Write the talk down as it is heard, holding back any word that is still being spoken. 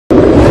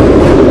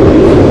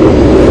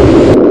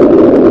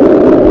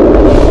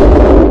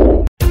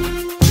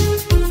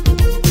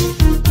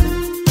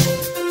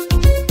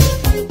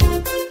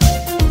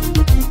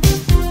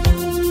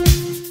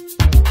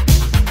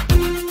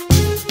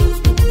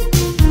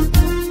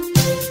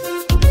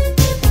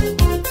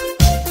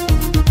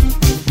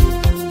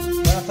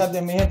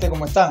tardes, mi gente,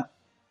 ¿cómo están?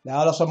 Les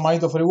habla su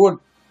hermanito Freeworld.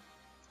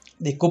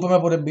 Discúlpenme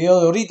por el video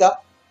de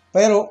ahorita,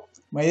 pero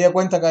me di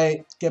cuenta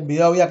que el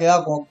video había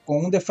quedado con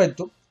un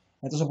defecto,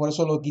 entonces por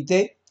eso lo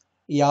quité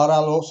y ahora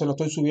se lo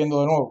estoy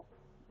subiendo de nuevo.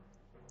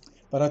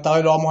 Pero esta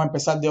vez lo vamos a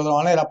empezar de otra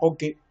manera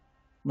porque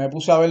me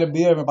puse a ver el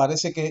video y me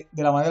parece que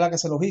de la manera que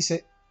se los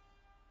hice,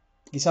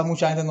 quizás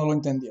mucha gente no lo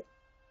entendió.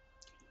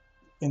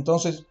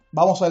 Entonces,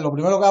 vamos a ver, lo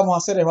primero que vamos a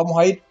hacer es vamos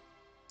a ir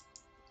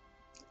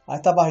a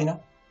esta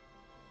página.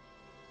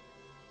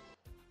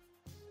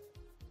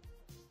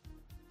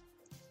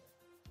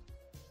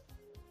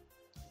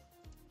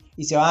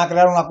 Y se van a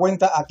crear una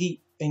cuenta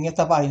aquí, en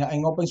esta página,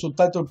 en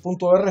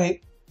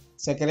OpenSubtitle.org.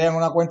 Se crean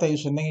una cuenta de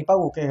username y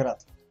pago que es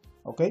gratis.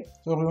 ¿Ok? Eso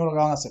es lo primero que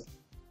van a hacer.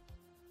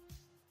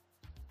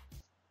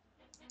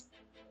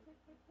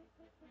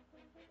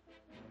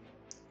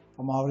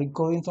 Vamos a abrir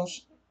código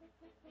entonces.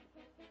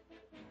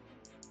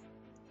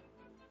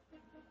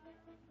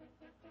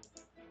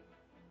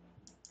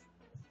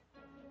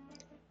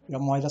 Y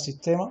vamos a ir al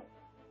sistema.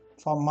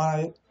 File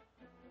Manager.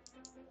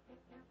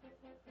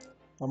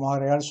 Vamos a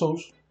agregar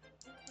source.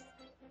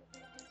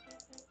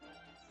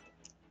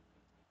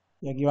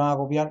 Y aquí van a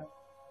copiar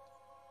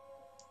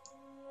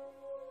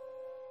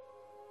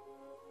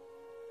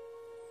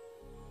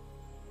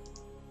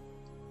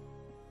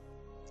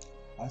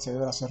a ver si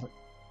debe hacer.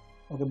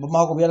 Ok,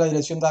 vamos a copiar la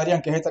dirección de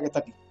Adrián, que es esta que está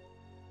aquí.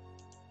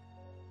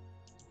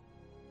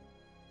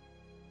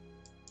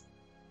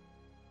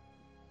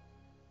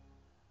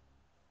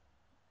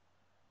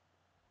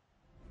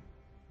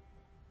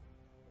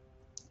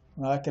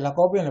 Una vez que la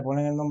copien, le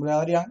ponen el nombre de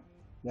Adrián,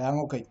 le dan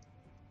OK.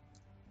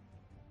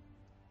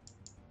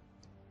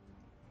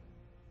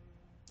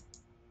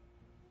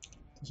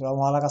 Entonces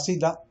vamos a la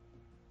casita,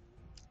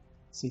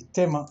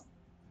 sistema,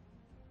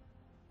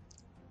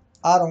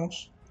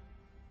 addons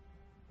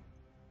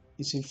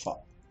y zip.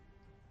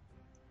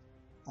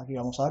 Aquí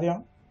vamos a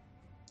Adryan.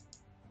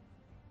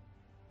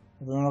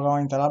 Lo primero que vamos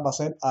a instalar va a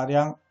ser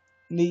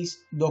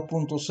ADRYANList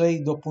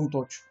 2.6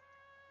 2.8.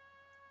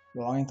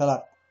 Lo van a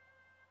instalar.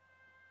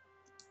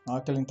 Una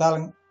vez que lo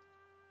instalen,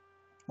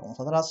 vamos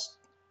atrás.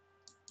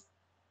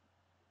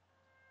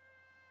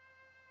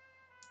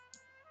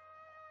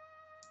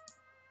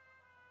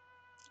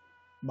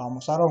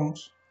 Vamos a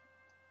addons.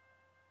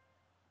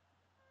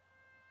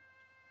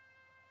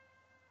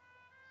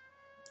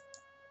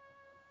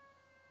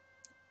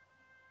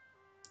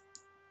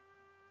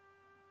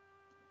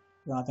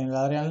 Van a tener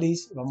la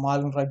Adryanlist. Vamos a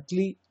darle un right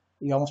click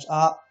y vamos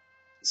a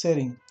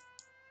setting.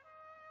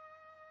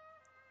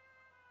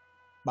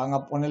 Van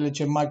a ponerle el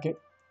check marker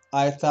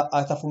a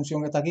esta función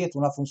que está aquí. Esta es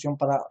una función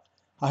para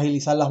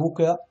agilizar las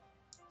búsquedas.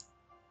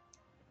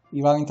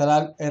 Y van a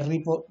instalar el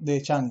repo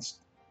de chance.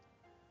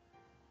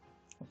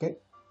 Ok.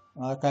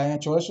 Una vez que hayan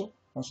hecho eso,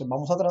 entonces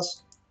vamos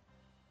atrás.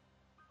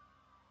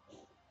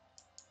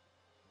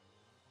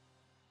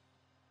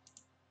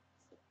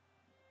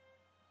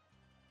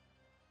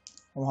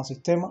 Vamos a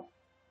sistema.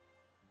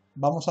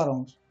 Vamos a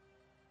addons.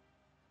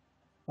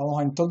 Vamos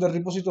a install del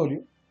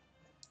repositorio.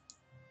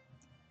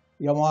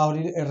 Y vamos a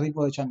abrir el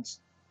repo de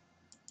chance.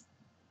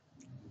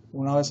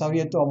 Una vez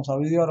abierto, vamos a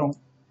abrir addon.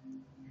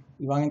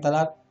 Y van a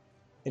instalar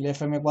el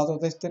FM4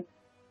 Tester,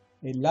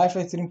 el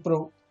Livestream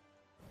Pro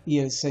y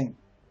el Zen.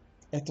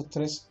 Estos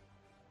tres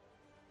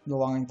lo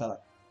van a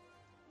instalar.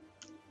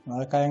 Una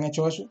vez que hayan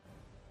hecho eso,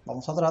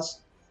 vamos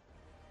atrás.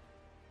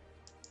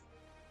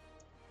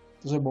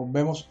 Entonces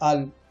volvemos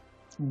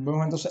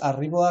entonces al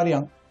repo de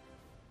Adryan,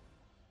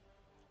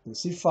 el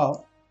zip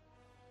file.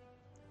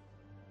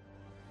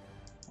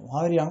 Vamos a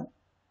Adryan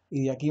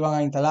y de aquí van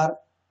a instalar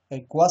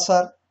el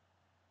QUAZAR,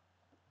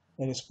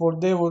 el Sport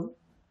Devil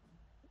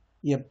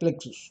y el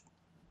Plexus.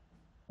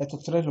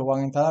 Estos tres los van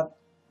a instalar.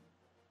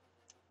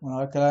 Una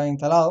vez que lo hayan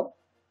instalado,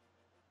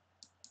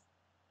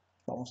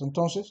 vamos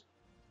entonces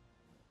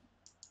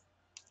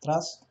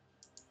atrás,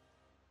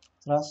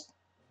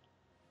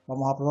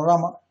 vamos a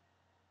programa,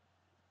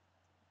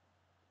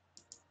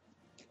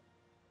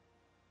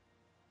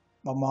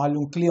 vamos a darle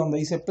un clic donde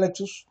dice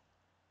Plexus,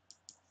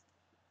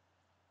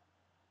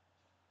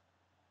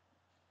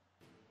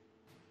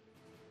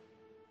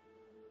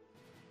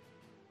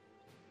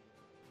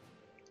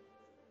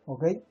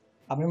 ok.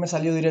 A mí me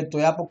salió directo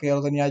ya porque ya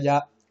lo tenía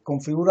ya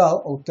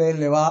configurado. A ustedes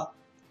le va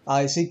a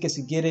decir que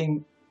si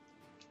quieren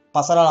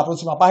pasar a la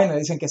próxima página, le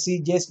dicen que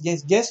sí,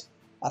 yes,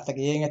 hasta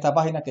que lleguen a esta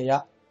página que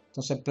ya,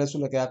 entonces el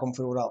Plexus le queda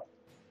configurado.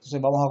 Entonces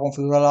vamos a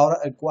configurar ahora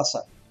el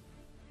QUAZAR.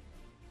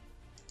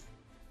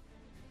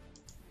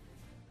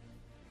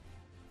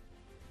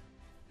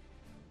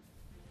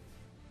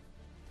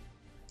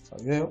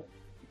 Video.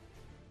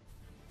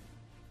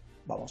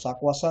 Vamos a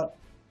QUAZAR.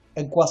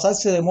 El QUAZAR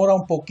se demora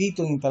un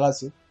poquito en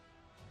instalarse,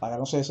 para que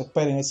no se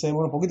desesperen. Él se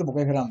demora un poquito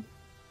porque es grande.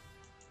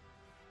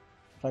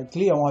 Right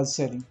click, vamos al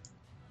setting.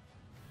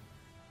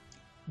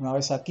 Una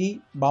vez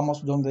aquí,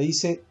 vamos donde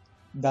dice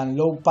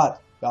Download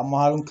Path. Vamos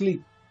a dar un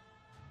clic.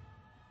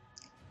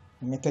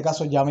 En este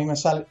caso ya a mí me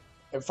sale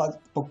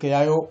porque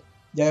ya yo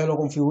lo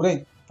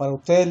configuré. Para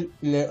usted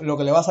lo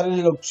que le va a salir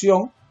es la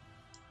opción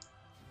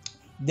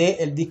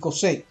del disco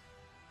C.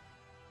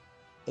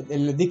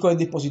 el disco del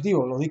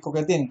dispositivo, los discos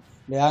que tienen.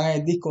 Le dan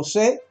el disco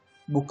C,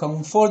 buscan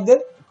un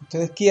folder que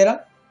ustedes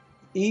quieran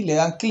y le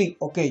dan clic,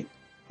 ok,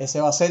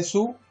 ese va a ser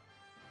su...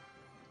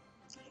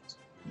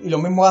 Y lo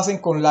mismo hacen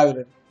con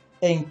Library.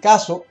 En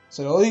caso,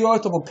 se lo digo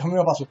esto porque a mí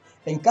me pasó,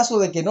 en caso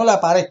de que no le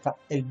aparezca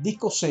el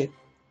disco C,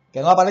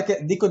 que no le aparezca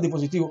el disco del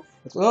dispositivo,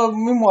 esto es lo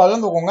mismo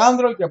hablando con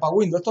Android que para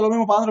Windows, esto es lo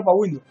mismo para Android que para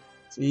Windows.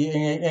 Si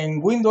en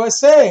Windows es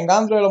C, en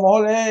Android a lo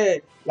mejor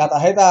es la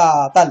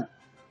tarjeta tal,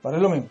 pero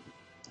es lo mismo.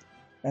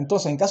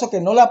 Entonces, en caso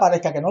que no le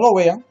aparezca, que no lo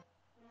vean,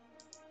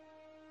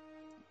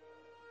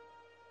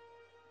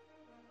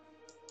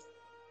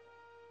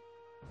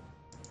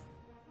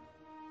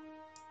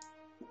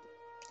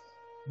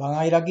 van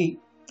a ir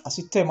aquí a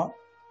sistema,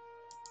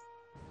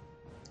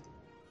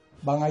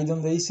 van a ir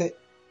donde dice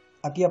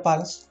aquí a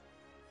Pans,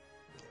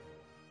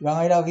 van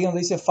a ir aquí donde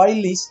dice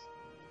File List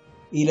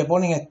y le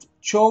ponen esto,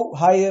 Show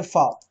Hide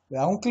File, le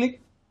dan un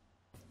clic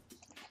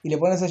y le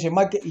ponen ese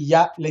checkmark y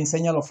ya le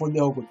enseña los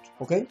folders ocultos,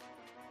 ¿ok?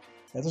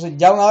 Entonces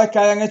ya una vez que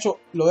hayan hecho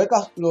lo de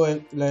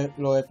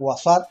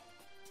QUAZAR,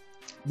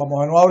 vamos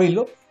de nuevo a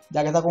abrirlo,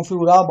 ya que está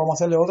configurado, vamos a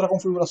hacerle otra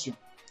configuración.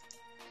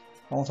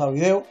 Vamos al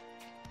video,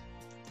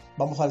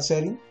 vamos al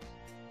setting.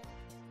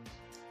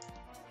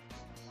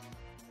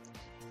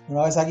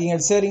 Una vez aquí en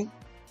el setting,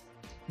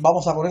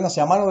 vamos a correr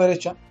hacia mano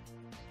derecha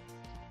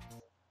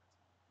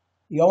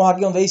y vamos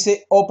aquí donde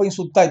dice Open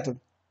Subtitle.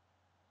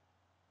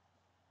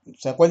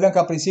 ¿Se acuerdan que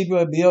al principio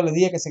del video les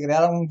dije que se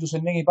crearan un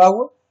username y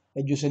password?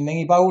 El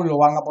username y password lo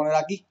van a poner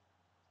aquí,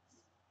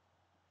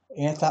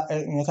 en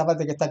esta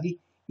parte que está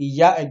aquí, y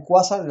ya el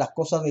QUAZAR, las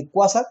cosas del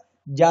QUAZAR,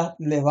 ya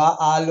les va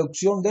a dar la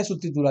opción de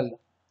subtitularla,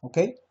 ¿ok?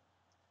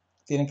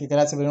 Tienen que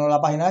crearse primero la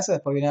página esa,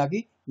 después vienen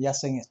aquí y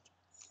hacen esto.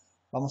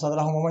 Vamos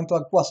atrás un momento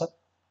al QUAZAR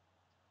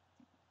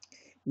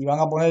y van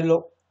a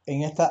ponerlo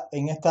en esta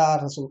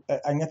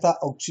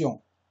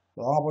opción,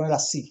 lo van a poner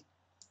así,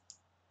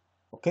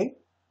 ¿ok?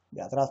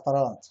 De atrás para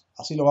adelante,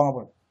 así lo van a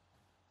poner.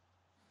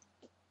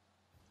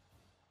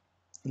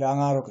 Y le van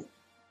a dar OK.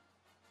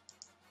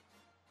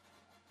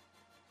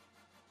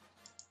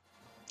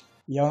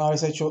 Y ya una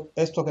vez hecho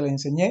esto que les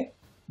enseñé,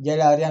 ya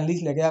el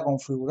ADRYANLIST le queda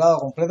configurado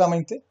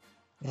completamente,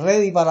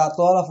 ready para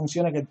todas las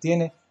funciones que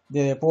tiene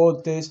de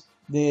deportes,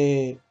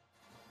 él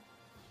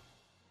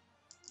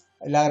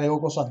agregó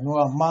cosas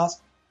nuevas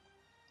más.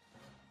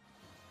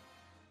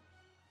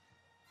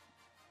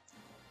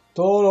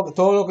 Todo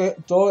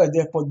el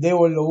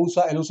Devo él lo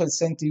usa, él usa el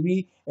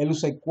CENTV, él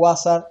usa el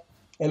QUAZAR,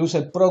 él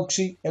usa el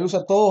proxy, él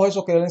usa todos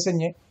esos que yo le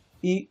enseñé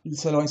y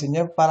se los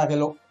enseñé para que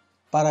lo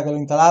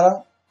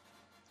instalaran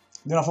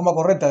de una forma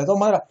correcta. De todas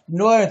maneras,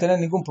 no deben tener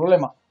ningún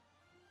problema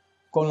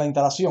con la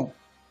instalación.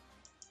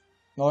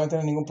 No deben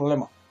tener ningún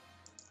problema.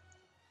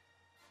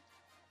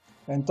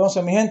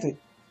 Entonces, mi gente,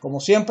 como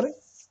siempre,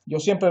 yo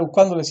siempre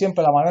buscándole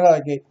siempre la manera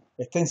de que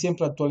estén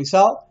siempre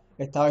actualizados.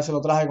 Esta vez se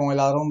lo traje con el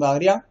addon de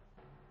Adryan.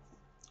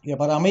 Y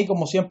para mí,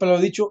 como siempre lo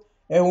he dicho,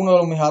 es uno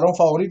de mis addons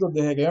favoritos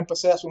desde que yo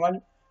empecé hace un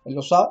año. Él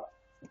lo sabe.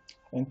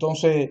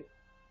 Entonces,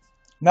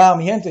 nada,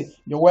 mi gente,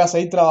 yo voy a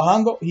seguir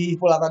trabajando y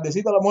por la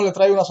tardecita a lo mejor les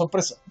traigo una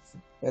sorpresa.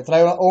 Les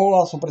traigo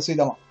una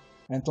sorpresita más.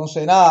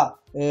 Entonces, nada,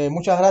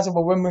 muchas gracias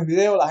por ver mis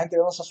videos. La gente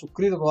que no se ha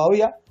suscrito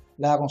todavía,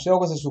 les aconsejo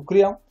que se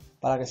suscriban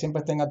para que siempre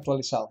estén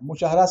actualizados.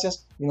 Muchas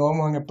gracias y nos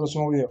vemos en el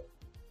próximo video.